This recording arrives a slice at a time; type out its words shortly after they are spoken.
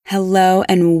Hello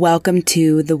and welcome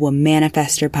to the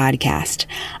Womanifestor podcast.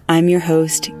 I'm your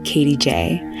host, Katie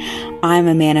J. I'm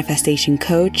a manifestation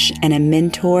coach and a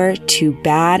mentor to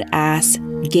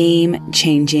badass,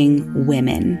 game-changing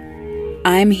women.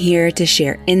 I'm here to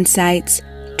share insights,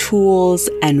 tools,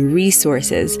 and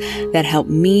resources that help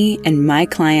me and my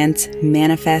clients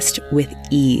manifest with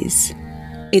ease.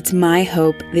 It's my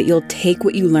hope that you'll take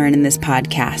what you learn in this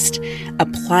podcast,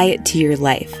 apply it to your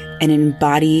life, and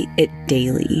embody it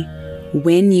daily.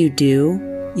 When you do,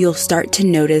 you'll start to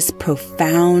notice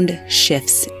profound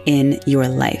shifts in your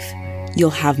life. You'll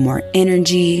have more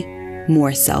energy,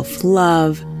 more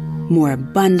self-love, more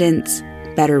abundance,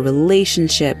 better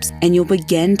relationships, and you'll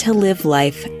begin to live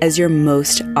life as your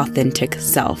most authentic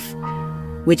self,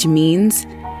 which means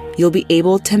you'll be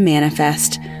able to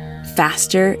manifest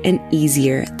faster and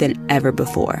easier than ever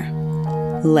before.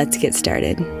 Let's get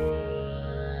started.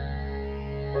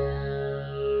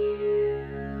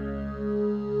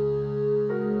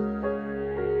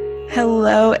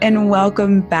 Hello and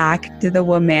welcome back to the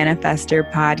Womanifestor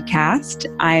podcast.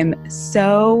 I'm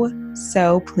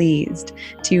so pleased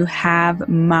to have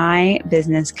my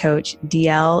business coach,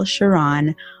 DL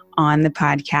Sharon, on the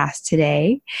podcast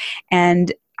today.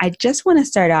 And I just want to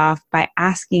start off by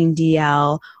asking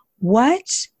DL,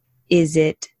 what is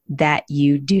it that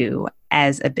you do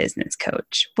as a business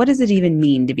coach? What does it even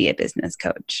mean to be a business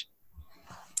coach?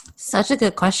 Such a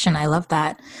good question. I love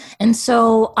that. And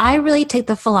so I really take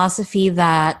the philosophy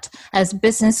that as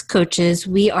business coaches,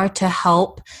 we are to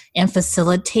help and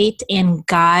facilitate and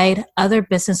guide other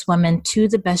business women to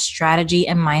the best strategy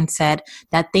and mindset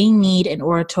that they need in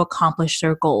order to accomplish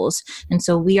their goals. And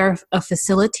so we are a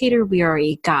facilitator. We are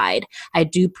a guide. I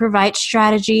do provide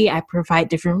strategy. I provide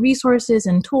different resources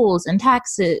and tools and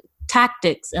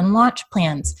tactics and launch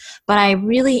plans. But I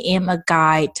really am a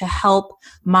guide to help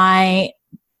my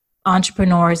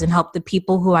entrepreneurs and help the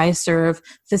people who I serve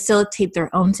facilitate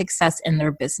their own success in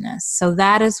their business. So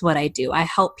that is what I do. I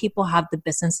help people have the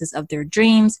businesses of their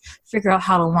dreams, figure out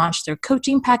how to launch their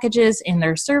coaching packages and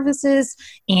their services,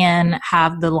 and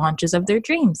have the launches of their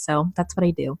dreams. So that's what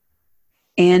I do.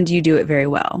 And you do it very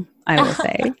well, I will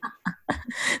say.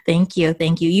 Thank you.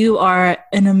 Thank you. You are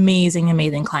an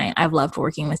amazing client. I've loved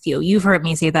working with you. You've heard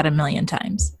me say that a million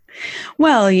times.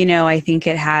 Well, I think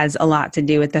it has a lot to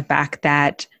do with the fact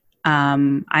that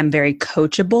I'm very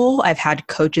coachable. I've had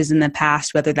coaches in the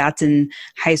past, whether that's in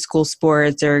high school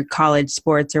sports or college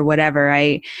sports or whatever.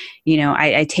 I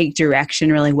take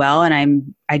direction really well,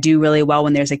 and I do really well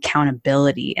when there's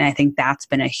accountability. And I think that's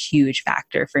been a huge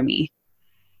factor for me.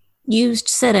 You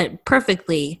said it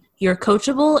perfectly. You're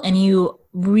coachable and you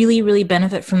really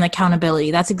benefit from the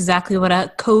accountability. That's exactly what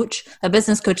a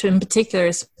business coach in particular,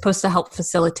 is supposed to help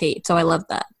facilitate. So I love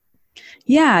that.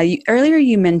 Yeah. Earlier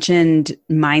you mentioned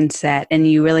mindset, and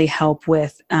you really help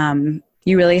with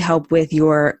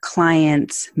your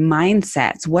clients'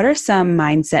 mindsets. What are some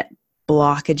mindset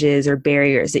blockages or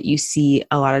barriers that you see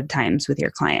a lot of times with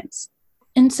your clients?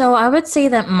 And so I would say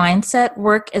that mindset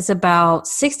work is about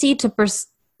 60 to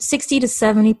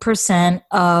 70%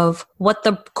 of what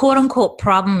the quote unquote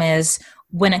problem is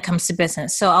when it comes to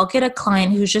business. So I'll get a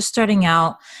client who's just starting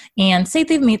out and say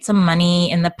they've made some money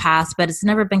in the past, but it's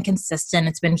never been consistent.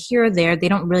 It's been here or there. They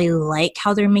don't really like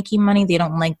how they're making money. They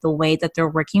don't like the way that they're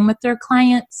working with their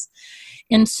clients.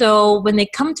 And so when they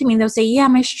come to me, they'll say, yeah,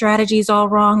 my strategy is all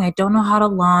wrong. I don't know how to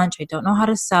launch. I don't know how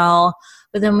to sell.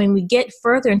 But then when we get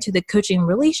further into the coaching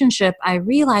relationship, I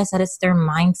realize that it's their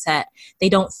mindset. They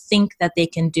don't think that they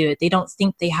can do it. They don't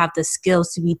think they have the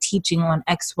skills to be teaching on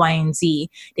X, Y, and Z.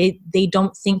 They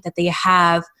don't think that they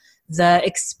have the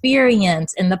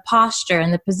experience and the posture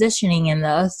and the positioning and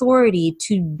the authority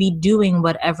to be doing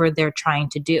whatever they're trying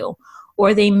to do.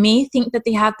 Or they may think that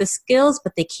they have the skills,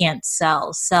 but they can't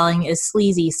sell. Selling is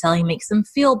sleazy. Selling makes them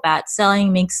feel bad.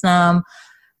 Selling makes them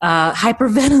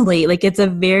hyperventilate. Like, it's a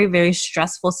very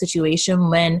stressful situation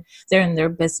when they're in their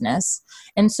business.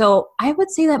 And so I would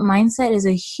say that mindset is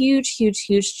a huge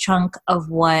chunk of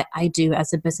what I do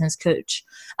as a business coach.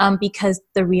 Because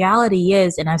the reality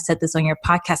is, and I've said this on your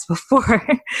podcast before,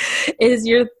 is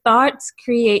your thoughts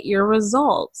create your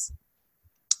results.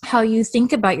 How you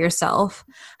think about yourself,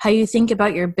 how you think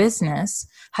about your business,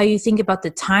 how you think about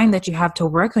the time that you have to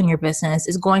work on your business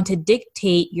is going to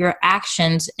dictate your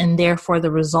actions and therefore the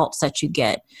results that you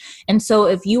get. And so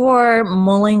if you are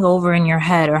mulling over in your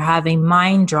head or having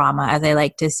mind drama, as I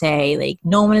like to say, like,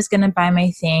 no one is going to buy my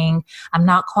thing, I'm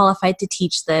not qualified to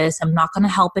teach this, I'm not going to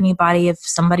help anybody, if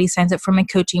somebody signs up for my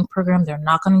coaching program, they're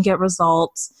not going to get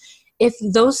results. If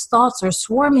those thoughts are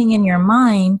swarming in your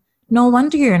mind, no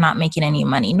wonder you're not making any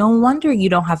money. No wonder you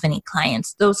don't have any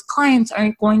clients. Those clients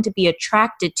aren't going to be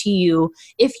attracted to you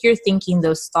if you're thinking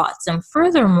those thoughts. And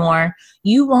furthermore,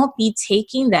 you won't be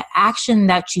taking the action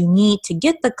that you need to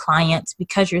get the clients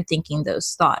because you're thinking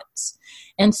those thoughts.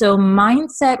 And so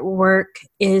mindset work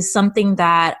is something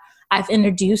that I've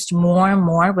introduced more and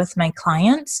more with my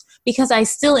clients because I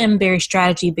still am very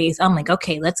strategy based. I'm like,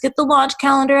 okay, let's get the launch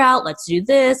calendar out. Let's do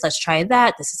this. Let's try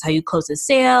that. This is how you close a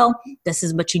sale. This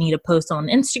is what you need to post on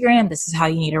Instagram. This is how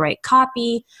you need to write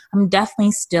copy. I'm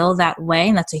definitely still that way.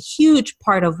 And that's a huge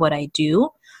part of what I do.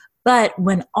 But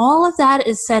when all of that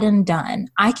is said and done,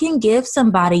 I can give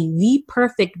somebody the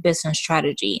perfect business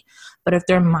strategy. But if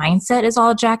their mindset is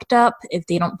all jacked up, if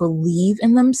they don't believe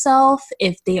in themselves,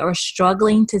 if they are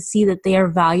struggling to see that they are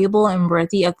valuable and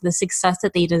worthy of the success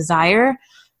that they desire,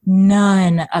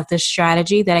 none of the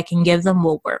strategy that I can give them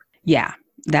will work. Yeah,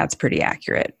 that's pretty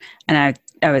accurate. And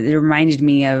it reminded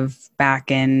me of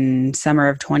back in summer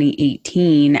of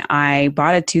 2018, I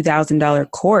bought a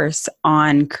 $2,000 course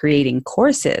on creating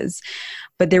courses,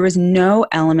 but there was no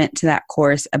element to that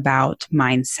course about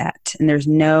mindset. And there's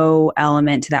no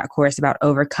element to that course about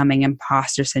overcoming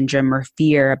imposter syndrome or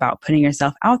fear about putting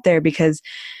yourself out there, because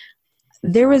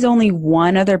there was only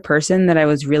one other person that I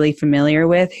was really familiar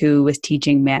with who was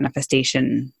teaching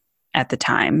manifestation at the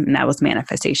time, and that was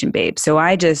Manifestation Babe. So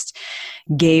I just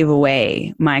gave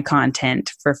away my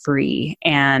content for free.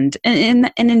 And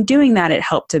in doing that, it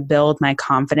helped to build my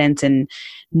confidence and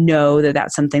know that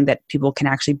that's something that people can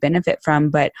actually benefit from.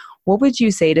 But what would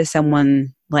you say to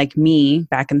someone like me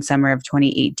back in summer of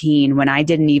 2018 when I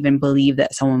didn't even believe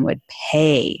that someone would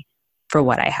pay for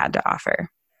what I had to offer?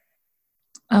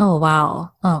 Oh,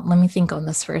 wow. Oh, let me think on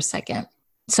this for a second.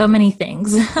 So many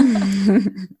things.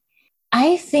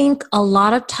 I think a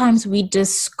lot of times we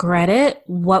discredit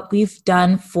what we've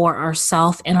done for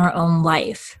ourselves in our own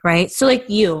life, right? So like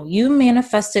you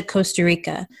manifested Costa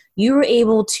Rica. You were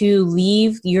able to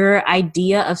leave your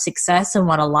idea of success and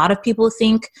what a lot of people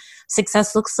think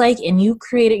success looks like, and you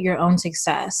created your own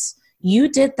success. You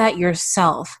did that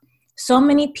yourself. So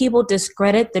many people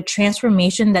discredit the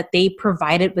transformation that they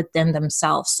provided within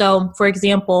themselves. So for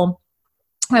example,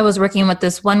 I was working with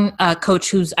this one coach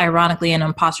who's ironically an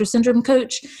imposter syndrome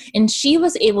coach, and she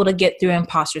was able to get through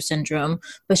imposter syndrome,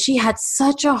 but she had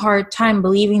such a hard time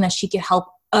believing that she could help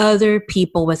other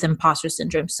people with imposter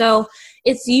syndrome. So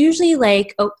it's usually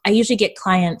like, I usually get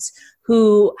clients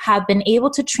who have been able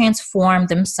to transform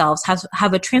themselves,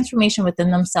 have a transformation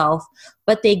within themselves,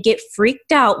 but they get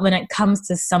freaked out when it comes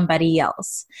to somebody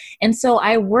else. And so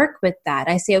I work with that.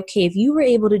 I say, okay, if you were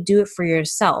able to do it for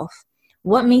yourself,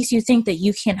 what makes you think that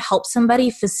you can't help somebody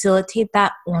facilitate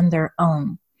that on their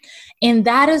own? And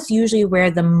that is usually where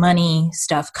the money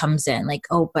stuff comes in. Like,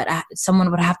 oh, but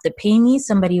someone would have to pay me.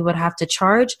 Somebody would have to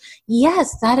charge.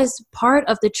 Yes, that is part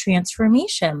of the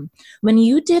transformation. When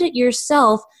you did it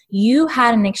yourself, you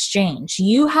had an exchange.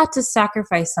 You had to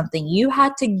sacrifice something. You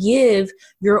had to give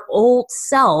your old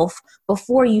self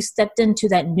before you stepped into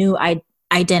that new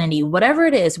identity, whatever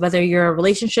it is, whether you're a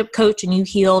relationship coach and you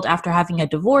healed after having a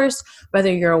divorce, whether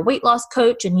you're a weight loss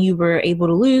coach and you were able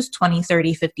to lose 20,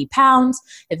 30, 50 pounds,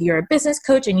 if you're a business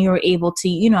coach and you were able to,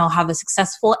 have a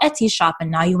successful Etsy shop and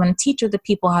now you want to teach other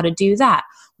people how to do that.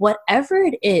 Whatever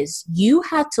it is, you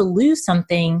had to lose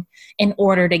something in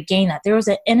order to gain that. There was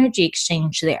an energy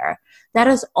exchange there. That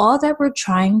is all that we're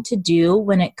trying to do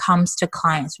when it comes to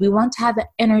clients. We want to have an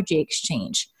energy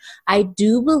exchange. I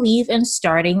do believe in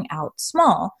starting out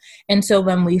small. And so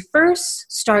when we first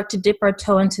start to dip our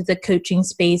toe into the coaching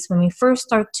space, when we first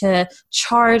start to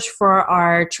charge for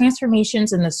our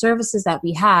transformations and the services that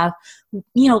we have,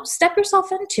 step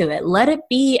yourself into it. Let it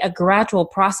be a gradual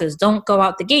process. Don't go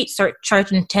out the gate, start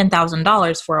charging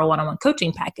 $10,000 for a one-on-one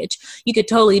coaching package. You could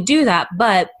totally do that,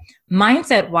 but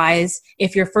mindset-wise,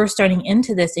 if you're first starting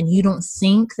into this and you don't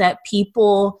think that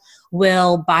people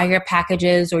will buy your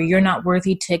packages or you're not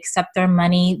worthy to accept their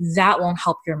money, that won't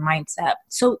help your mindset.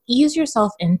 So ease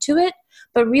yourself into it,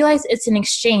 but realize it's an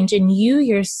exchange. And you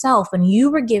yourself, when you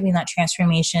were giving that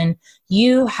transformation,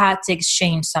 you had to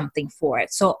exchange something for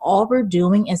it. So all we're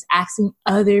doing is asking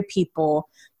other people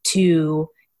to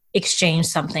exchange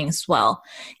something as well.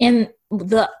 And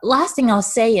the last thing I'll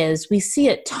say is we see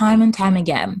it time and time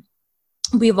again.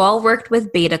 We've all worked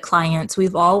with beta clients.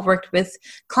 We've all worked with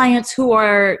clients who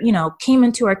are, came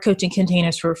into our coaching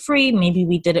containers for free. Maybe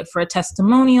we did it for a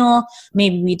testimonial.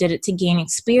 Maybe we did it to gain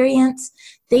experience.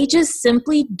 They just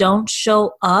simply don't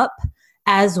show up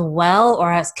as well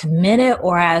or as committed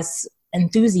or as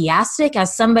enthusiastic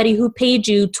as somebody who paid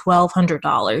you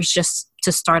 $1,200 just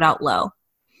to start out low.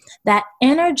 That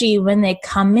energy when they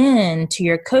come in to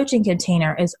your coaching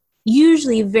container is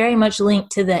usually very much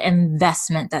linked to the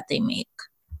investment that they make.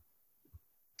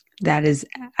 That is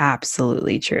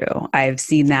absolutely true. I've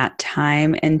seen that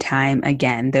time and time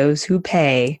again. Those who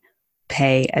pay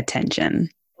attention.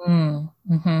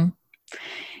 Mm-hmm.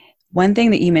 One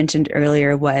thing that you mentioned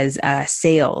earlier was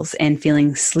sales and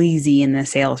feeling sleazy in the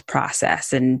sales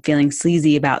process and feeling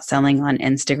sleazy about selling on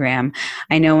Instagram.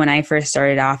 I know when I first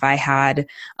started off, I had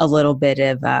a little bit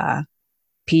of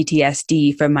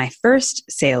PTSD from my first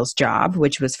sales job,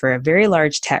 which was for a very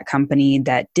large tech company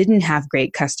that didn't have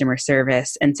great customer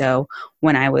service. And so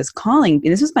when I was calling,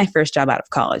 and this was my first job out of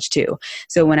college too.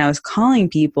 So when I was calling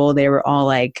people, they were all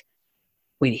like,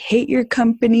 "We hate your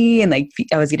company." And like,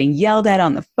 I was getting yelled at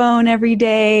on the phone every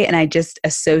day. And I just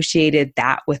associated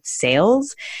that with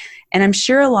sales. And I'm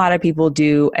sure a lot of people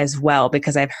do as well,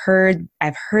 because I've heard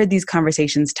these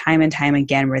conversations time and time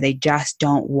again where they just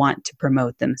don't want to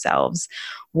promote themselves.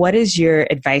 What is your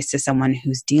advice to someone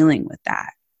who's dealing with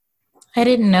that? I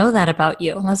didn't know that about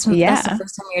you. That's the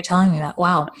first time you're telling me that.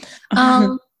 Wow.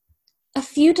 A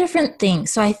few different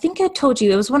things. So I think I told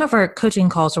you, it was one of our coaching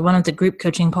calls or one of the group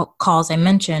coaching calls I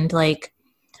mentioned, like,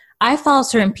 I follow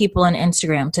certain people on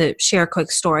Instagram. To share a quick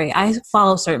story, I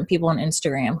follow certain people on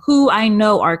Instagram who I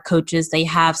know are coaches. They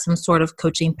have some sort of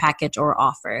coaching package or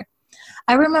offer.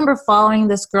 I remember following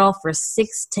this girl for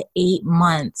 6 to 8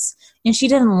 months, and she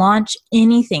didn't launch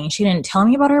anything. She didn't tell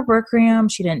me about her program.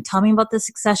 She didn't tell me about the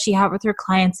success she had with her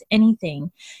clients,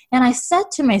 anything. And I said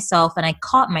to myself, and I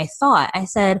caught my thought, I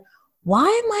said, why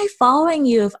am I following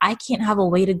you if I can't have a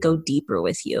way to go deeper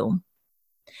with you?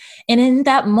 And in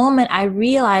that moment, I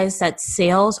realized that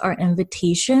sales are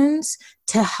invitations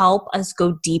to help us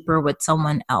go deeper with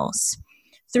someone else.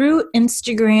 Through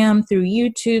Instagram, through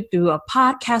YouTube, through a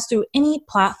podcast, through any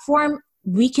platform,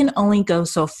 we can only go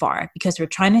so far because we're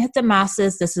trying to hit the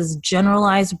masses. This is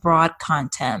generalized, broad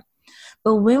content.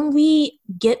 But when we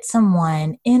get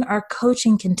someone in our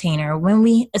coaching container, when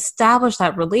we establish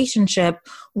that relationship,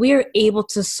 we are able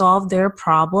to solve their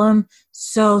problem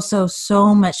so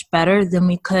much better than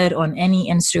we could on any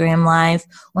Instagram live,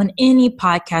 on any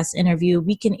podcast interview.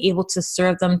 We can able to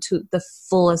serve them to the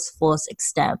fullest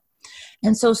extent.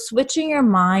 And so switching your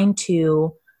mind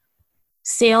to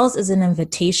sales is an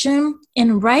invitation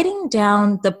and writing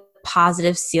down the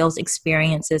positive sales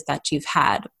experiences that you've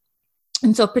had.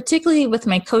 And so particularly with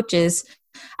my coaches,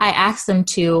 I ask them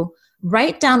to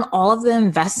write down all of the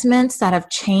investments that have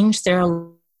changed their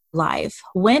life.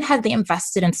 When have they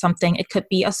invested in something? It could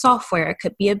be a software, it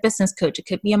could be a business coach, it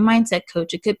could be a mindset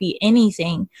coach, it could be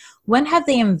anything. When have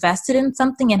they invested in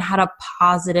something and had a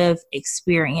positive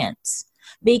experience?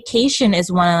 Vacation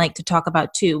is one I like to talk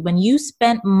about too. When you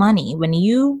spent money, when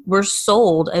you were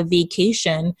sold a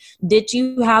vacation, did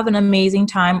you have an amazing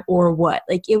time or what?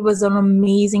 Like, it was an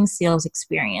amazing sales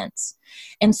experience.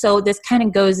 And so this kind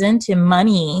of goes into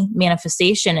money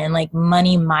manifestation and like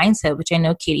money mindset, which I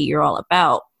know, Katie, you're all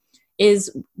about.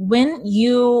 Is when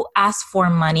you ask for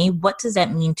money, what does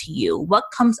that mean to you? What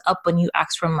comes up when you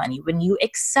ask for money? When you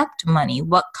accept money,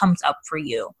 what comes up for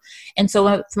you? And so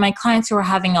with my clients who are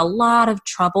having a lot of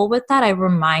trouble with that, I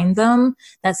remind them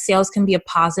that sales can be a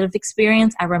positive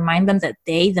experience. I remind them that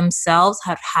they themselves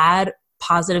have had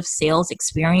positive sales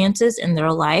experiences in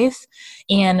their life,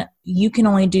 and you can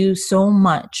only do so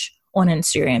much on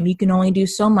Instagram. You can only do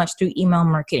so much through email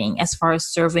marketing as far as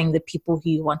serving the people who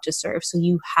you want to serve. So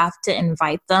you have to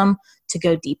invite them to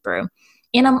go deeper.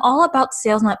 And I'm all about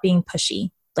sales not being pushy.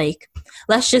 Like,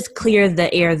 let's just clear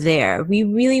the air there. We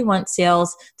really want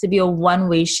sales to be a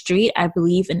one-way street. I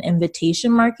believe in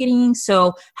invitation marketing.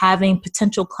 So having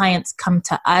potential clients come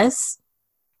to us.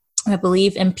 I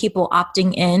believe in people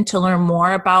opting in to learn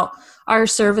more about our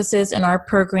services and our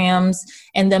programs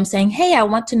and them saying, hey, I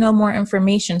want to know more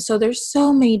information. So there's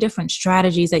so many different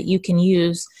strategies that you can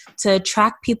use to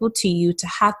attract people to you, to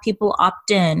have people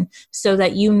opt in so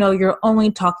that you know you're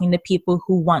only talking to people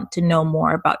who want to know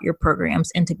more about your programs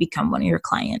and to become one of your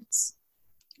clients.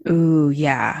 Ooh,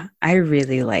 yeah. I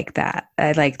really like that.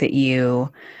 I like that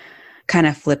you kind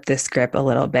of flip the script a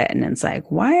little bit, and it's like,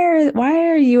 why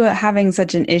are you having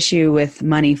such an issue with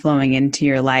money flowing into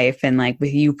your life and like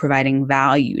with you providing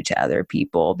value to other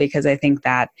people? Because I think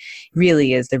that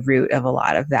really is the root of a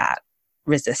lot of that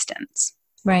resistance.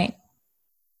 Right.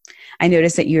 I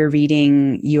noticed that you're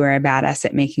reading You Are a Badass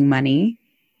at Making Money.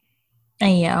 I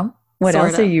am. What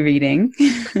else are you reading?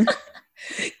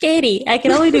 Katie, I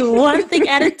can only do one thing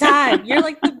at a time. You're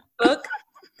like the book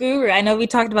guru. I know we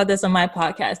talked about this on my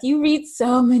podcast. You read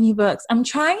so many books. I'm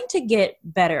trying to get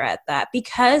better at that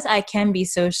because I can be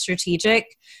so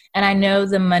strategic, and I know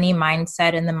the money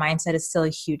mindset and the mindset is still a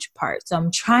huge part. So I'm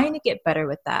trying to get better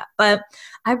with that. But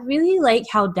I really like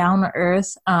how down to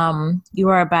earth You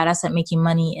Are a Badass at Making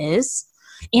Money is.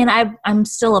 And I'm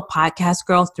still a podcast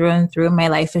girl through and through. My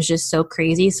life is just so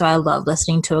crazy. So I love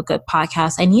listening to a good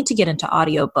podcast. I need to get into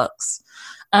audiobooks.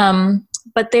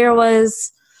 But there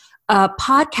was a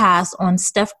podcast on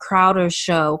Steph Crowder's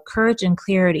show, Courage and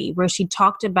Clarity, where she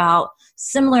talked about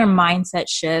similar mindset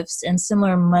shifts and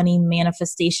similar money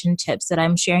manifestation tips that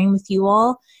I'm sharing with you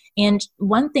all. And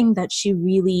one thing that she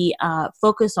really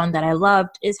focused on that I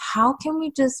loved is how can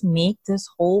we just make this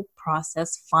whole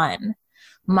process fun?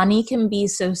 Money can be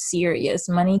so serious.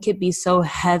 Money could be so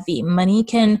heavy. Money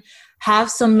can have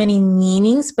so many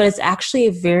meanings, but it's actually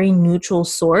a very neutral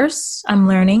source, I'm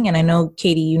learning, and I know,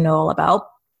 Katie, you know all about.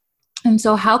 And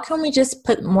so how can we just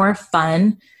put more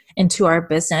fun into our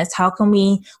business? How can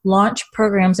we launch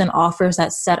programs and offers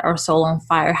that set our soul on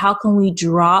fire? How can we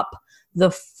drop the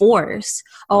force?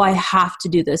 Oh, I have to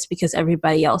do this because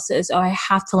everybody else is. Oh, I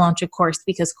have to launch a course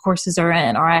because courses are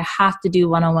in, or I have to do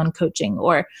one-on-one coaching,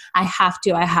 or I have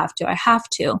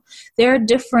to. There are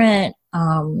different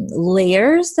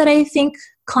layers that I think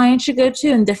clients should go to,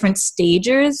 in different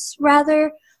stages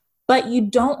rather, but you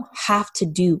don't have to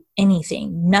do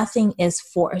anything. Nothing is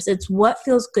forced. It's what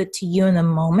feels good to you in the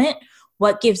moment.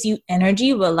 What gives you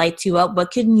energy? What lights you up?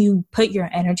 What can you put your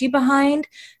energy behind?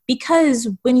 Because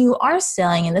when you are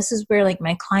selling, and this is where like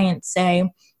my clients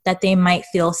say that they might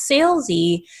feel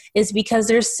salesy, is because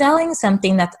they're selling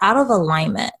something that's out of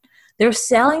alignment. They're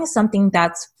selling something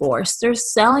that's forced. They're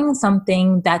selling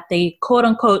something that they quote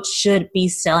unquote should be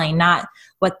selling, not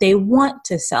what they want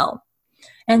to sell.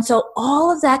 And so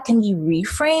all of that can be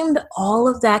reframed. All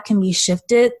of that can be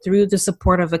shifted through the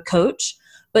support of a coach.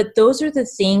 But those are the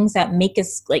things that make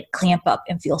us like clamp up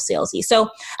and feel salesy. So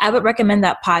I would recommend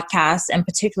that podcast, and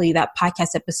particularly that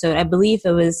podcast episode. I believe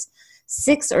it was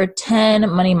 6 or 10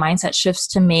 money mindset shifts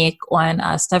to make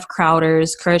on Steph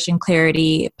Crowder's Courage and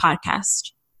Clarity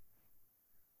podcast.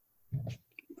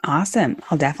 Awesome.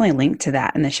 I'll definitely link to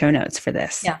that in the show notes for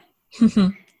this. Yeah.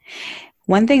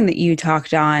 One thing that you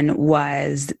talked on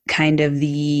was kind of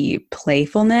the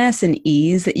playfulness and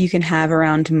ease that you can have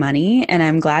around money. And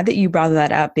I'm glad that you brought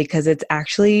that up because it's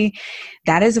actually,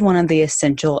 that is one of the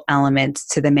essential elements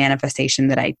to the manifestation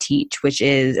that I teach, which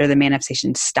is, or the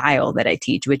manifestation style that I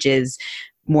teach, which is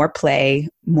more play,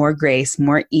 more grace,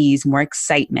 more ease, more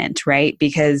excitement, right?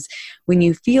 Because when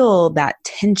you feel that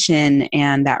tension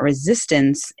and that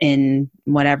resistance in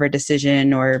whatever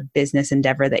decision or business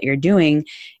endeavor that you're doing,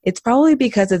 it's probably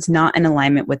because it's not in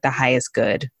alignment with the highest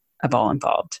good of all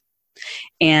involved.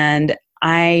 And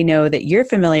I know that you're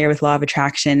familiar with law of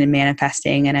attraction and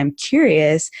manifesting, and I'm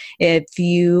curious if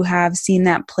you have seen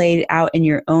that played out in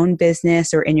your own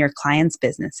business or in your clients'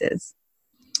 businesses.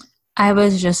 I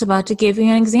was just about to give you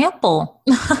an example.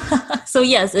 So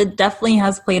yes, it definitely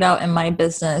has played out in my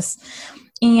business.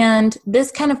 And this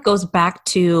kind of goes back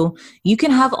to, you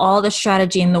can have all the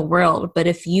strategy in the world, but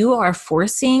if you are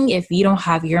forcing, if you don't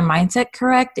have your mindset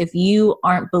correct, if you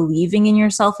aren't believing in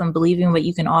yourself and believing what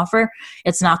you can offer,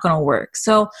 it's not going to work.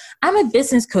 So I'm a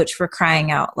business coach, for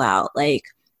crying out loud. Like,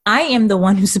 I am the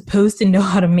one who's supposed to know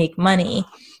how to make money.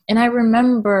 And I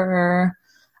remember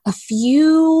a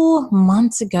few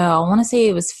months ago, I want to say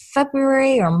it was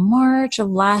February or March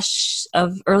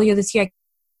of earlier this year. I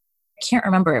can't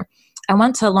remember. I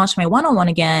went to launch my one-on-one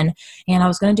again, and I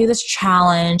was going to do this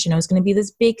challenge, and it was going to be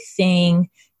this big thing.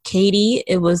 Katie,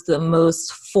 it was the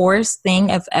most forced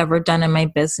thing I've ever done in my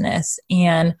business.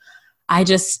 And I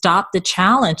just stopped the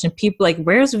challenge, and people like,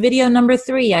 where's video number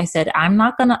 3? I said, I'm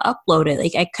not going to upload it.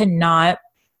 Like, I could not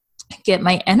get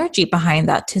my energy behind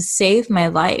that to save my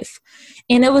life.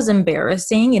 And it was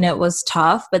embarrassing and it was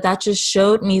tough, but that just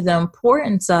showed me the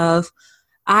importance of,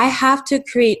 I have to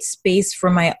create space for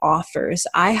my offers.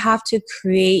 I have to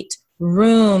create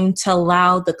room to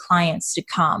allow the clients to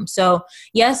come. So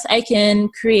yes, I can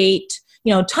create,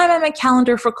 time on my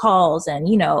calendar for calls, and,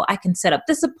 I can set up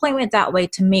this appointment that way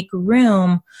to make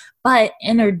room. But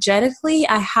energetically,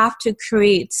 I have to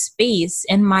create space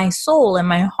in my soul and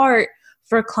my heart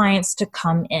for clients to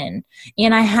come in.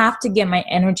 And I have to get my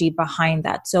energy behind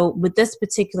that. So with this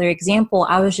particular example,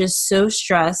 I was just so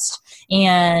stressed,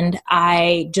 and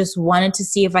I just wanted to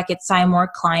see if I could sign more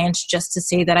clients just to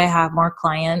say that I have more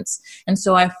clients. And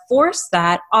so I forced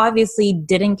that, obviously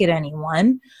didn't get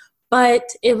anyone, but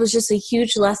it was just a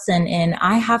huge lesson in,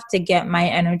 I have to get my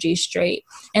energy straight.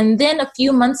 And then a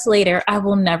few months later, I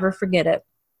will never forget it,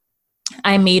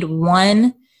 I made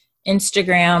one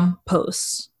Instagram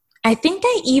posts. I think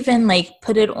I even like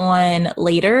put it on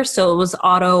later, so it was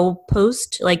auto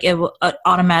post, like it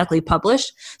automatically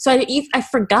published. So I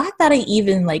forgot that I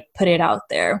even like put it out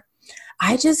there.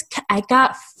 I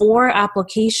got 4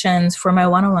 applications for my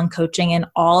one-on-one coaching, and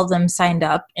all of them signed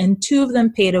up, and 2 of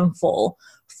them paid in full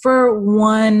for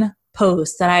one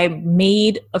post that I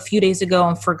made a few days ago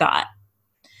and forgot.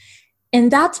 And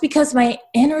that's because my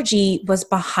energy was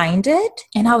behind it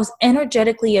and I was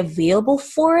energetically available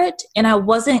for it, and I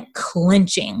wasn't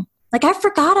clenching. Like I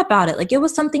forgot about it. Like it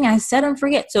was something I said and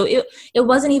forget. So it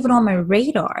wasn't even on my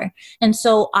radar. And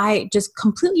so I just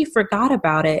completely forgot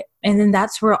about it. And then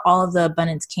that's where all of the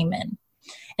abundance came in.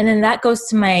 And then that goes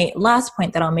to my last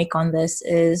point that I'll make on this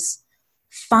is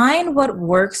find what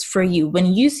works for you.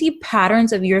 When you see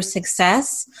patterns of your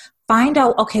success, find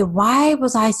out, okay, why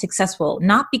was I successful?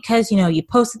 Not because, you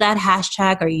posted that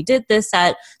hashtag or you did this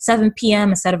at 7 p.m.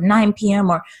 instead of 9 p.m.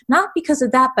 or not because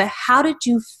of that, but how did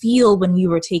you feel when you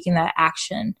were taking that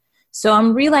action? So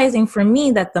I'm realizing for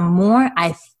me that the more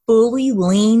I fully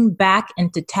lean back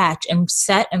and detach and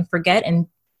set and forget and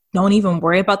don't even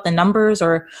worry about the numbers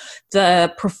or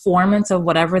the performance of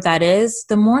whatever that is,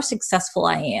 the more successful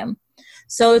I am.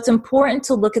 So it's important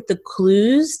to look at the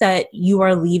clues that you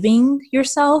are leaving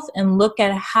yourself and look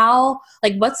at how,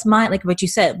 like what you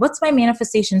said, what's my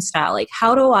manifestation style? Like,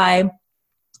 how do I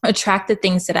attract the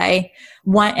things that I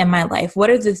want in my life? What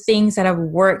are the things that have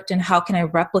worked and how can I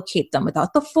replicate them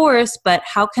without the force? But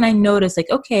how can I notice like,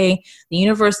 okay, the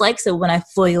universe likes it when I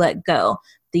fully let go.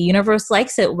 The universe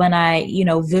likes it when I,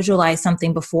 visualize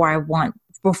something before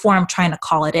I'm trying to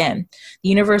call it in. The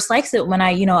universe likes it when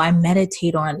I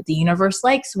meditate on it. The universe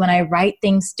likes when I write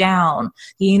things down.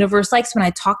 The universe likes when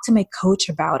I talk to my coach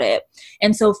about it.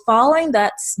 And so following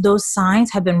those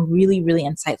signs have been really, really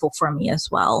insightful for me as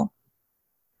well.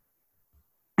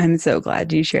 I'm so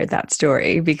glad you shared that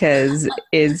story because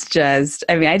it's just,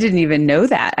 I didn't even know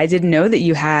that. I didn't know that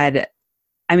you had,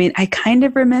 I kind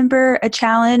of remember a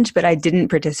challenge, but I didn't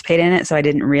participate in it. So I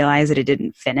didn't realize that it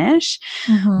didn't finish.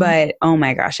 Mm-hmm. But oh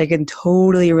my gosh, I can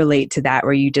totally relate to that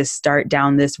where you just start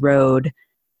down this road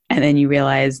and then you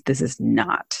realize this is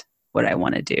not what I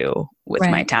want to do with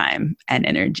my time and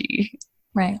energy.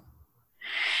 Right.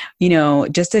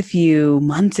 Just a few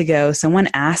months ago, someone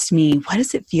asked me, what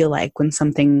does it feel like when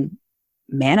something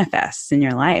manifests in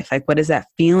your life? Like, what is that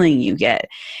feeling you get?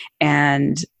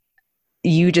 And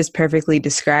you just perfectly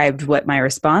described what my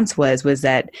response was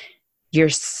that you're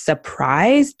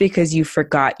surprised because you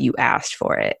forgot you asked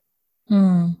for it.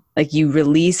 Like you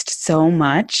released so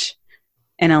much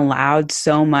and allowed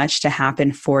so much to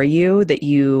happen for you that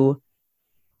you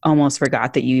almost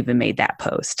forgot that you even made that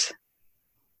post.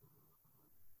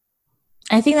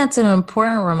 I think that's an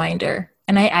important reminder.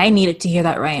 And I needed to hear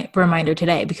that reminder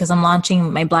today because I'm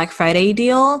launching my Black Friday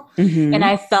deal. Mm-hmm. And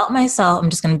I felt myself, I'm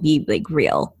just going to be like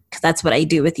real because that's what I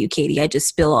do with you, Katie. I just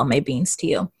spill all my beans to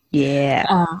you.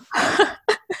 Yeah.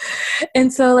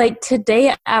 And so like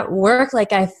today at work,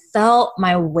 like I felt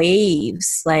my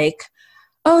waves like,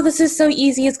 oh, this is so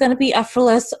easy. It's going to be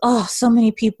effortless. Oh, so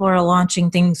many people are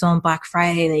launching things on Black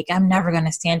Friday. Like I'm never going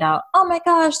to stand out. Oh my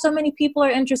gosh, so many people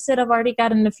are interested. I've already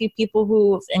gotten a few people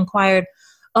who have inquired.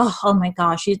 Oh my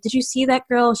gosh. Did you see that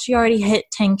girl? She already hit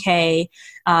 10K,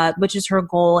 which is her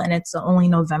goal. And it's only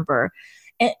November.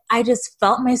 And I just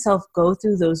felt myself go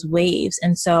through those waves.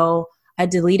 And so I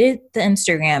deleted the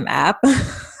Instagram app.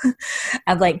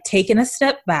 I've like taken a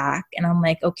step back and I'm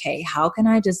like, okay, how can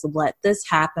I just let this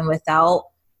happen without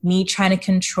me trying to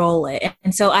control it?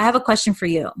 And so I have a question for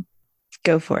you.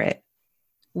 Go for it.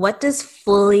 What does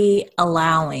fully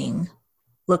allowing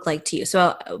look like to you?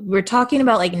 So we're talking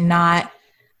about like not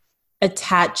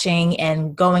attaching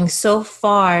and going so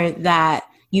far that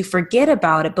you forget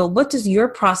about it, but what does your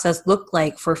process look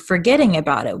like for forgetting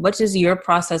about it? What does your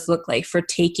process look like for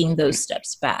taking those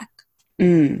steps back?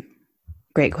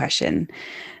 Great question.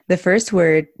 The first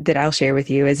word that I'll share with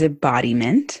you is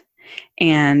embodiment,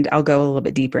 and I'll go a little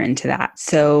bit deeper into that.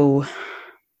 So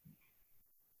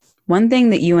one thing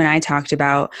that you and I talked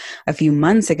about a few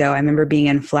months ago, I remember being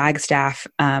in Flagstaff,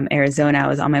 Arizona. I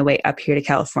was on my way up here to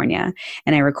California,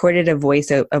 and I recorded a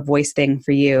voice thing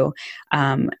for you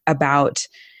about,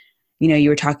 you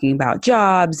were talking about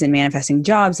jobs and manifesting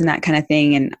jobs and that kind of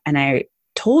thing. And I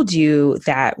told you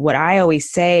that what I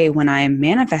always say when I'm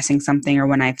manifesting something or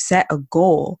when I've set a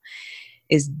goal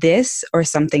is this or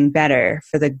something better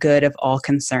for the good of all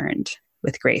concerned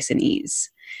with grace and ease.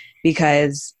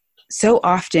 Because so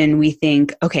often we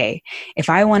think, okay, if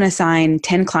I want to sign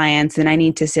 10 clients, then I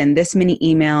need to send this many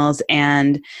emails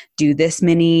and do this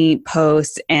many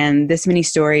posts and this many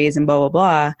stories and blah, blah,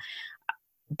 blah.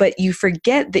 but you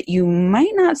forget that you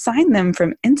might not sign them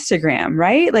from Instagram,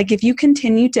 right? Like if you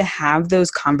continue to have those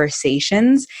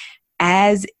conversations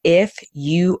as if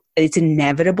it's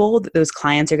inevitable that those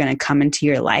clients are going to come into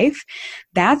your life,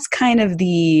 that's kind of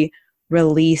the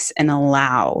release and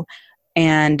allow.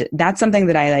 And that's something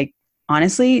that I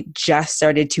honestly just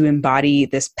started to embody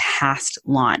this past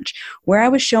launch, where I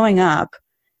was showing up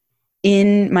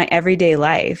in my everyday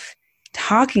life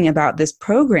talking about this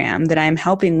program that I'm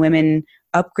helping women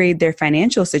upgrade their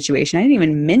financial situation. I didn't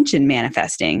even mention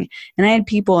manifesting. And I had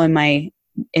people in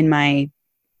my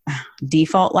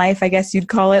default life, I guess you'd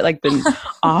call it, like the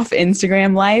off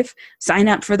Instagram life, sign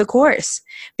up for the course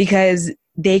because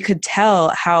they could tell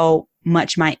how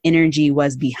much my energy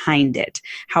was behind it,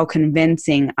 how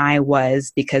convincing I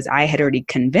was, because I had already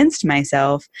convinced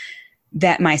myself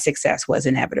that my success was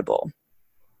inevitable.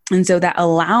 And so that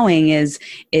allowing is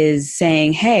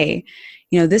saying, hey,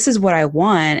 this is what I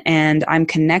want, and I'm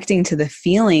connecting to the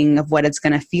feeling of what it's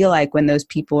going to feel like when those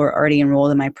people are already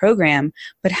enrolled in my program.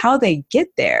 But how they get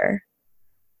there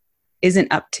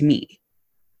isn't up to me.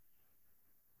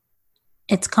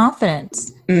 It's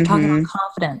confidence. We're talking about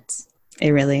confidence. It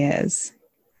really is.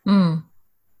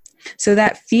 So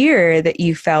that fear that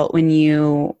you felt when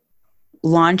you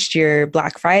launched your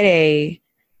Black Friday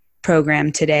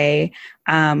program today,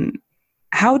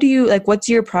 how do you, what's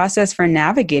your process for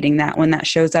navigating that when that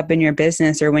shows up in your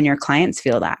business or when your clients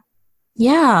feel that?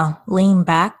 Yeah. Lean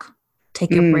back,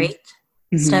 take a break,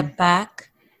 step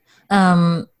back,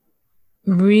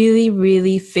 really,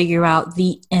 really figure out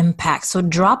the impact. So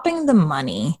dropping the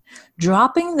money,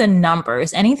 dropping the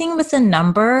numbers, anything with a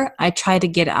number, I try to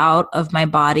get out of my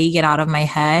body, get out of my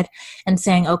head and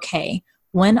saying, okay,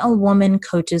 when a woman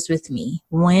coaches with me,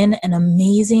 when an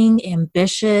amazing,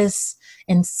 ambitious,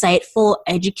 insightful,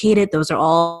 educated, those are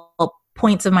all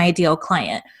points of my ideal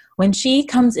client. When she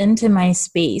comes into my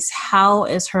space, how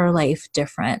is her life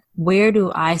different? Where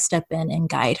do I step in and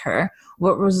guide her?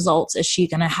 What results is she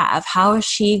going to have? How is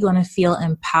she going to feel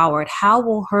empowered? How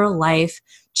will her life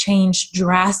change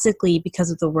drastically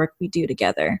because of the work we do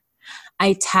together?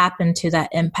 I tap into that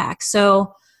impact.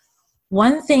 So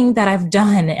one thing that I've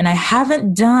done, and I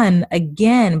haven't done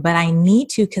again, but I need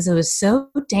to because it was so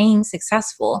dang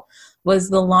successful, was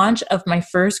the launch of my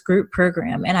first group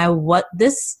program. And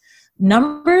this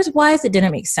numbers wise, it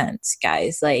didn't make sense,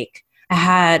 guys. I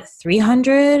had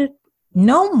 300,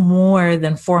 no more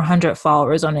than 400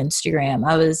 followers on Instagram.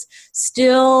 I was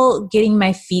still getting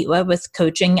my feet wet with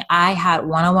coaching. I had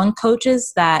one-on-one clients,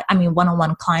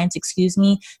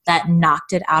 that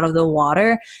knocked it out of the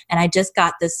water. And I just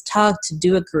got this tug to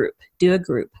do a group.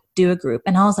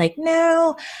 And I was like,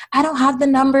 no, I don't have the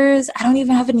numbers. I don't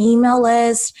even have an email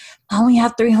list. I only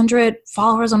have 300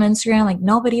 followers on Instagram.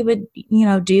 Nobody would,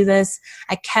 do this.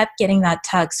 I kept getting that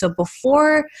tug. So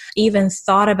before I even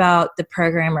thought about the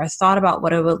program or thought about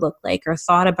what it would look like or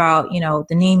thought about,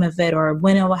 the name of it or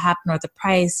when it will happen or the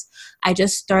price, I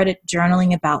just started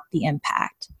journaling about the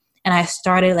impact. And I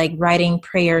started writing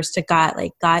prayers to God,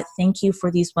 God, thank you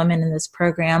for these women in this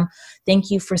program.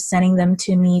 Thank you for sending them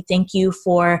to me. Thank you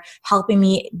for helping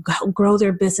me grow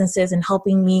their businesses and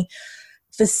helping me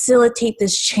facilitate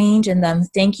this change in them.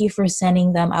 Thank you for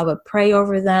sending them. I would pray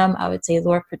over them. I would say,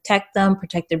 Lord, protect them,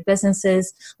 protect their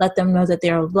businesses. Let them know that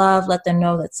they're loved. Let them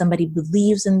know that somebody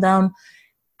believes in them.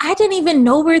 I didn't even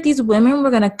know where these women were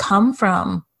going to come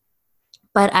from.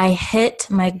 But I hit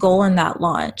my goal in that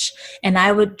launch, and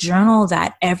I would journal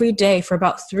that every day for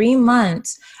about 3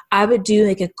 months. I would do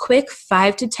a quick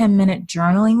 5 to 10 minute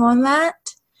journaling on that.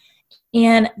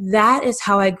 And that is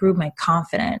how I grew my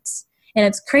confidence. And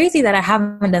it's crazy that I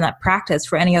haven't done that practice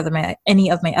for any of my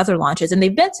other launches, and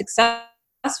they've been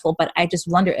successful, but I just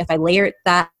wonder if I layered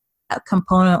that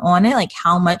component on it,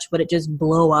 how much would it just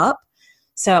blow up?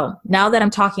 So now that I'm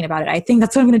talking about it, I think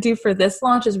that's what I'm going to do for this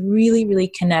launch is really, really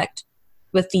connect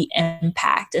with the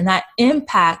impact. And that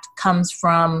impact comes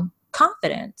from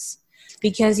confidence,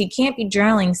 because you can't be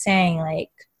journaling saying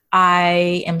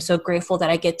I am so grateful that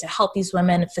I get to help these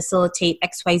women facilitate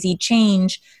XYZ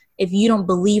change if you don't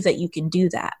believe that you can do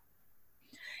that.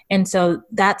 And so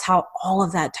that's how all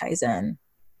of that ties in.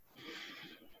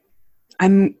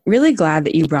 I'm really glad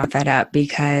that you brought that up,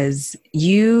 because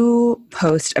you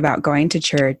post about going to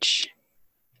church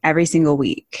every single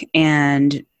week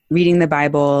and reading the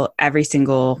Bible every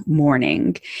single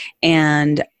morning.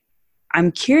 And I'm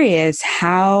curious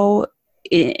how,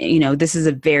 this is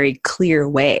a very clear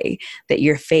way that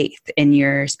your faith and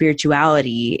your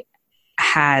spirituality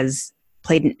has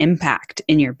played an impact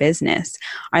in your business.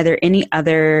 Are there any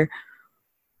other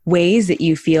ways that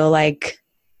you feel like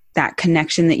that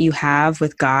connection that you have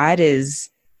with God is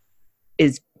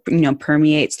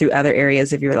permeates through other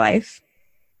areas of your life?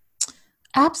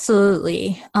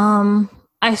 Absolutely.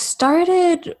 I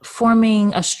started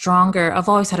forming I've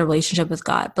always had a relationship with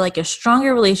God, but like a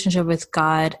stronger relationship with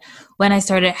God when I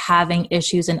started having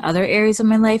issues in other areas of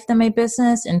my life than my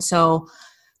business. And so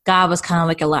God was kind of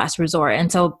like a last resort.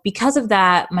 And so because of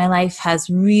that, my life has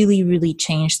really, really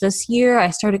changed this year. I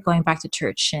started going back to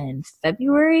church in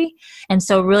February. And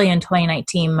so really in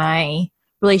 2019, my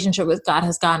relationship with God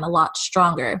has gotten a lot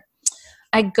stronger.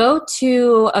 I go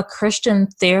to a Christian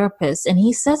therapist and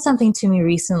he said something to me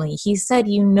recently. He said,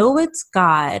 it's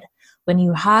God when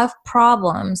you have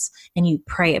problems and you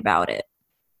pray about it.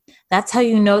 That's how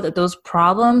you know that those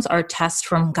problems are tests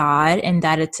from God and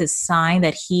that it's a sign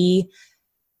that he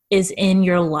is in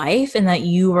your life and that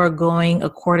you are going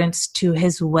accordance to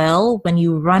his will when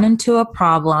you run into a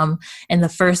problem and the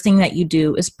first thing that you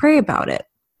do is pray about it.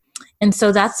 And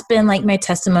so that's been like my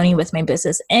testimony with my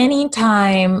business.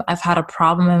 Anytime I've had a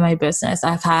problem in my business,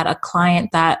 I've had a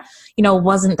client that,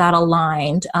 wasn't that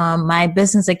aligned. My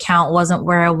business account wasn't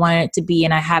where I wanted it to be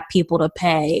and I had people to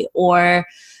pay, or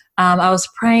I was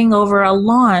praying over a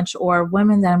launch or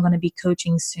women that I'm going to be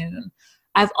coaching soon.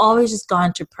 I've always just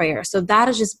gone to prayer. So that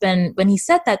has just been, when he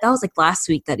said that was like last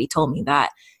week that he told me that.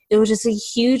 It was just a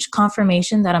huge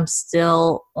confirmation that I'm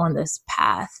still on this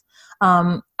path.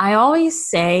 I always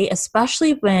say,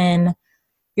 especially when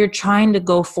you're trying to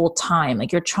go full time,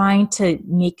 like you're trying to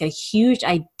make a huge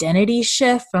identity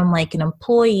shift from like an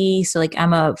employee. So like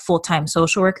I'm a full-time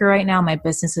social worker right now. My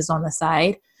business is on the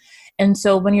side. And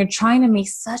so when you're trying to make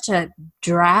such a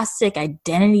drastic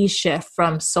identity shift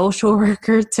from social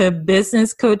worker to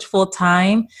business coach full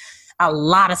time, a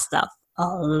lot of stuff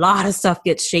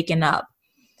gets shaken up.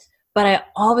 But I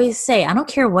always say, I don't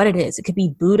care what it is. It could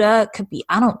be Buddha, it could be,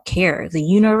 I don't care. The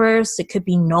universe, it could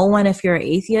be no one if you're an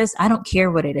atheist. I don't care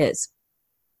what it is.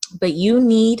 But you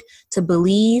need to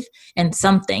believe in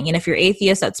something. And if you're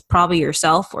atheist, that's probably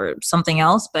yourself or something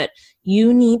else. But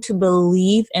you need to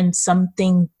believe in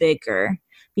something bigger.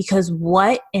 Because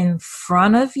what in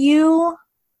front of you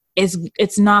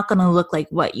it's not going to look like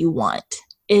what you want.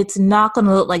 It's not going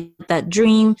to look like that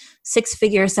dream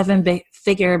 6-figure,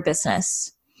 7-figure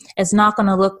business. It's not going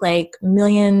to look like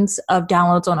millions of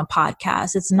downloads on a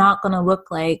podcast. It's not going to look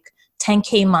like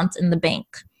 10K months in the bank.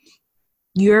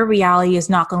 Your reality is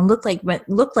not going to look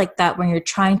like that when you're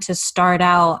trying to start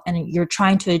out and you're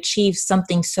trying to achieve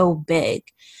something so big.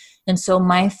 And so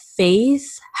my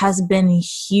faith has been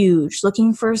huge.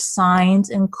 Looking for signs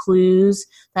and clues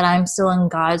that I'm still in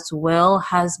God's will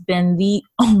has been the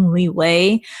only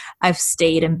way I've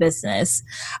stayed in business.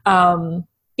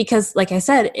 Because like I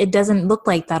said, it doesn't look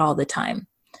like that all the time.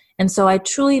 And so I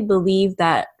truly believe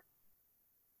that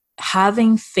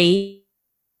having faith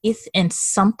in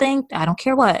something, I don't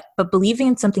care what, but believing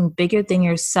in something bigger than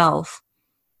yourself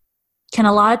can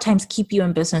a lot of times keep you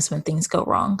in business when things go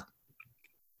wrong.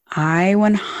 I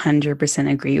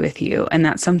 100% agree with you. And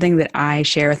that's something that I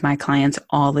share with my clients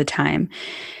all the time.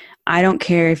 I don't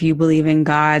care if you believe in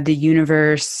God, the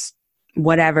universe,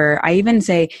 whatever. I even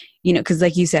say, because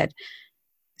like you said,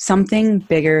 something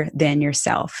bigger than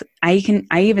yourself. I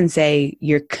even say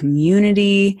your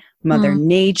community, Mother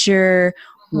Nature,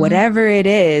 whatever it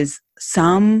is,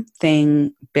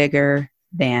 something bigger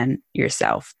than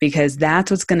yourself, because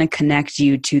that's what's going to connect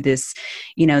you to this,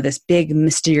 this big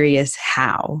mysterious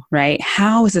how, right?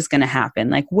 How is this going to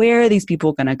happen? Like, where are these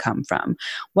people going to come from?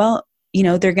 Well,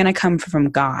 they're going to come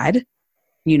from God,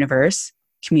 universe,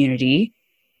 community,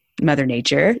 Mother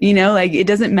Nature, like it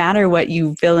doesn't matter what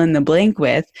you fill in the blank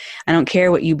with. I don't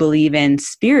care what you believe in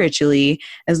spiritually,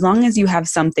 as long as you have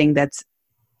something that's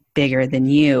bigger than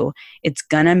you, it's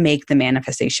going to make the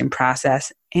manifestation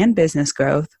process and business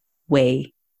growth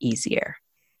way easier.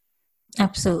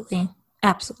 Absolutely.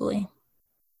 Absolutely.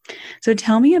 So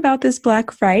tell me about this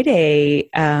Black Friday,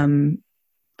 offer.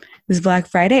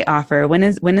 When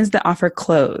is the offer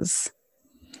close?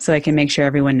 So I can make sure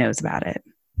everyone knows about it.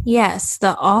 Yes,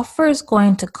 the offer is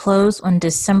going to close on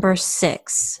December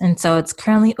 6th. And so it's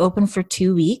currently open for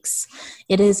 2 weeks.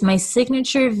 It is my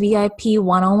signature VIP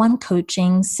one-on-one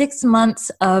coaching, 6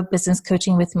 months of business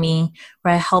coaching with me,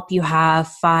 where I help you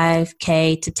have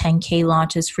 5K to 10K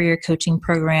launches for your coaching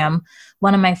program.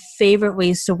 One of my favorite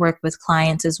ways to work with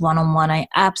clients is one-on-one. I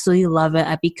absolutely love it.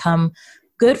 I become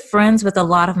good friends with a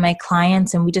lot of my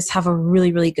clients, and we just have a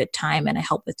really, really good time. And I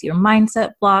help with your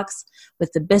mindset blocks,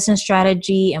 with the business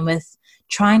strategy, and with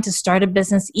trying to start a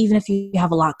business, even if you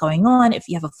have a lot going on, if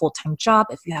you have a full-time job,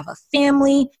 if you have a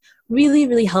family, really,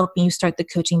 really helping you start the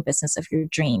coaching business of your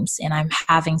dreams. And I'm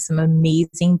having some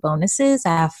amazing bonuses.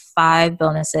 I have 5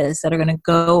 bonuses that are going to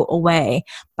go away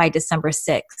by December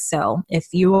 6th. So if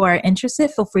you are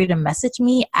interested, feel free to message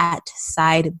me at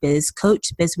Side Biz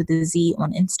Coach, Biz with a Z,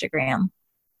 on Instagram.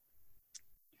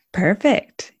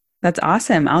 Perfect. That's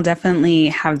awesome. I'll definitely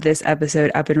have this episode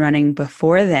up and running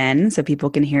before then so people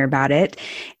can hear about it.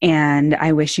 And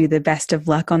I wish you the best of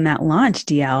luck on that launch,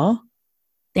 DL.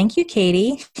 Thank you,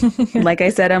 Katie. Like I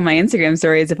said on my Instagram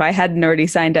stories, if I hadn't already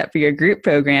signed up for your group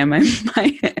program,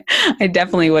 I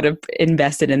definitely would have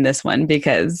invested in this one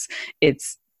because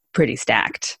it's pretty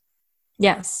stacked.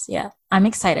 Yes. Yeah. I'm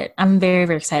excited. I'm very,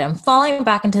 very excited. I'm falling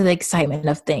back into the excitement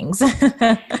of things.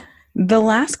 The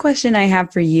last question I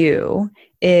have for you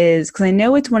is, because I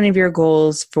know it's one of your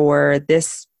goals for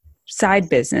this side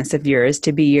business of yours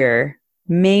to be your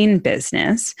main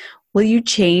business. Will you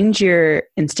change your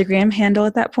Instagram handle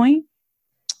at that point?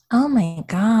 Oh my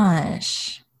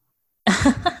gosh.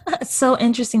 It's so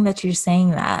interesting that you're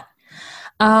saying that.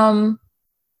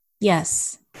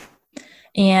 Yes.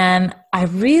 And I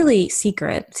really,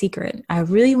 secret, I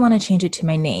really want to change it to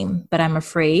my name, but I'm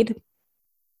afraid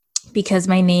because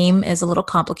my name is a little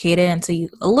complicated and so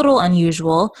a little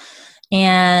unusual.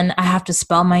 And I have to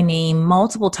spell my name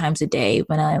multiple times a day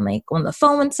when I'm like on the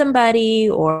phone with somebody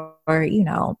or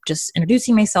just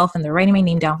introducing myself and they're writing my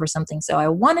name down for something. So I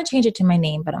want to change it to my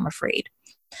name, but I'm afraid.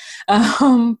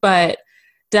 But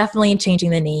definitely changing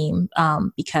the name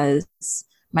because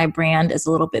my brand is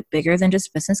a little bit bigger than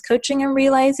just business coaching, I'm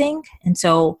realizing. And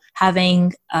so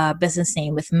having a business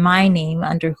name with my name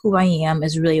under who I am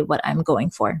is really what I'm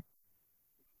going for.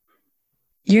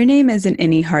 Your name isn't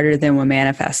any harder than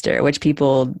Womanifestor, which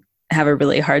people have a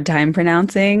really hard time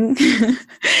pronouncing.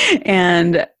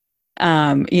 And,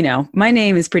 my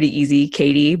name is pretty easy,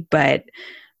 Katie, but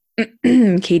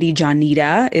Katie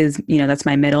Johnita is, that's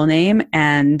my middle name.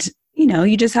 And,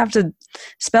 you just have to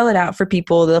spell it out for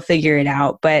people. They'll figure it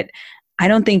out. But I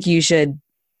don't think you should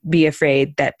be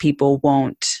afraid that people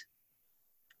won't,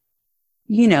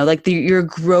 your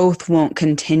growth won't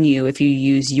continue if you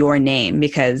use your name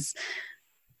because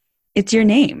it's your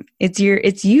name. It's you,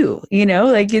 it's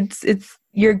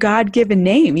your God-given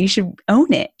name. You should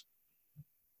own it.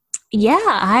 Yeah,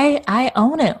 I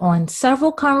own it on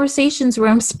several conversations where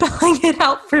I'm spelling it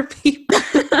out for people.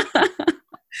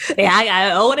 Yeah,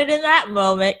 I own it in that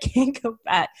moment. Can't go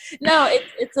back. No,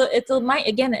 it's a mind.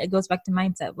 Again, it goes back to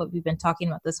mindset. What we've been talking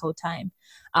about this whole time.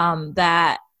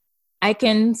 That I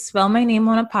can spell my name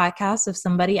on a podcast if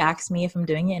somebody asks me if I'm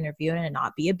doing an interview and it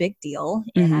not be a big deal,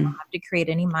 and I don't have to create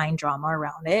any mind drama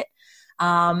around it.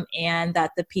 And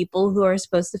that the people who are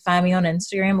supposed to find me on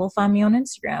Instagram will find me on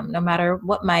Instagram, no matter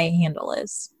what my handle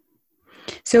is.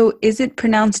 So is it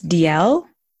pronounced DL?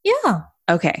 Yeah.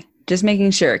 Okay. Just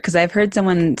making sure, because I've heard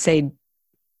someone say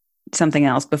something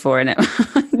else before and it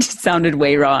just sounded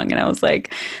way wrong. And I was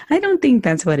like, I don't think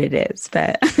that's what it is.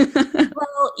 But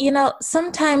well,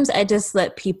 sometimes I just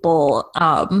let people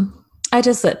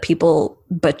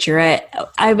butcher it.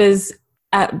 I was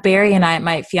at Barry and I,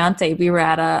 my fiance, we were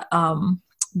at a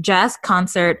jazz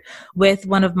concert with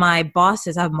one of my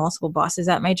bosses. I have multiple bosses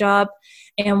at my job.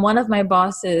 And one of my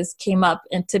bosses came up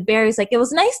and to Barry's like, "It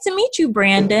was nice to meet you,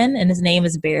 Brandon." And his name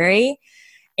is Barry.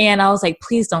 And I was like,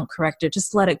 "Please don't correct it.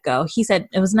 Just let it go." He said,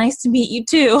 "It was nice to meet you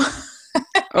too."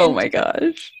 Oh my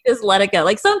gosh. Just let it go.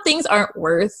 Like some things aren't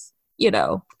worth,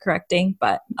 correcting,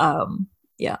 but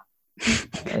yeah.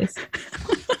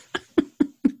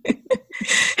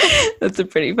 That's a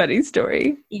pretty funny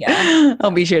story. Yeah.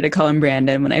 I'll be sure to call him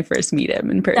Brandon when I first meet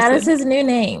him in person. That is his new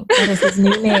name.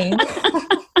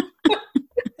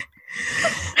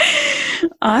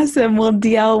 Awesome. Well,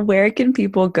 DL, where can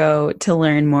people go to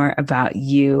learn more about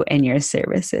you and your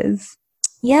services?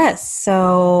 Yes.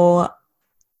 So,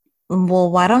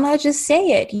 why don't I just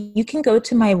say it? You can go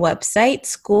to my website,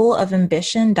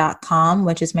 schoolofambition.com,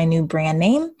 which is my new brand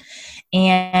name.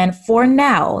 And for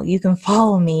now, you can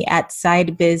follow me at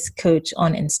SideBizCoach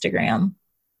on Instagram.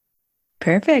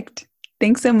 Perfect.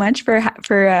 Thanks so much for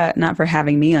not for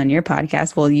having me on your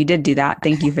podcast. Well, you did do that.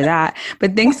 Thank you for that.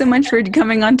 But thanks so much for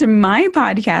coming onto my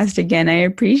podcast again. I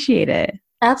appreciate it.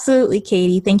 Absolutely,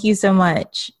 Katie. Thank you so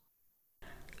much.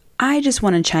 I just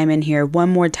want to chime in here one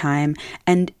more time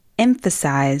and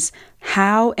emphasize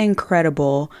how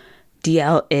incredible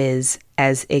DL is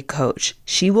as a coach.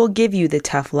 She will give you the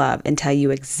tough love and tell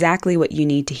you exactly what you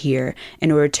need to hear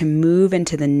in order to move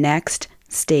into the next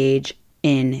stage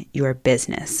in your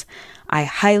business. I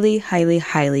highly, highly,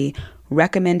 highly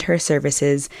recommend her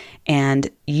services, and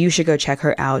you should go check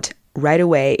her out right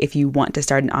away if you want to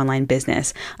start an online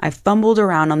business. I've fumbled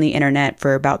around on the internet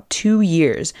for about 2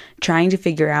 years trying to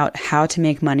figure out how to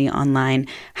make money online,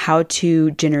 how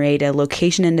to generate a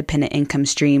location-independent income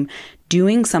stream,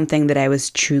 doing something that I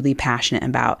was truly passionate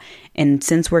about. And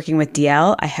since working with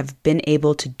DL, I have been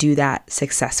able to do that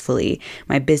successfully.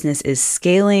 My business is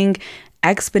scaling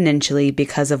exponentially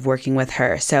because of working with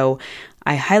her. So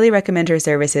I highly recommend her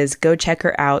services. Go check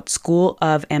her out,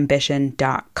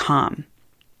 schoolofambition.com.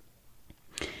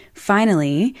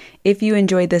 Finally, if you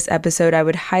enjoyed this episode, I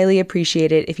would highly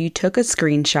appreciate it if you took a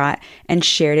screenshot and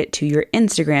shared it to your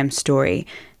Instagram story.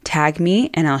 Tag me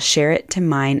and I'll share it to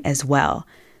mine as well.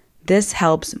 This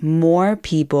helps more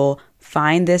people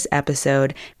find this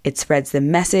episode. It spreads the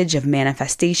message of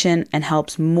manifestation and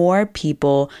helps more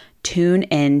people tune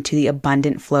in to the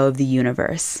abundant flow of the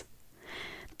universe.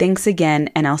 Thanks again,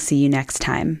 and I'll see you next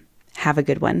time. Have a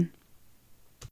good one.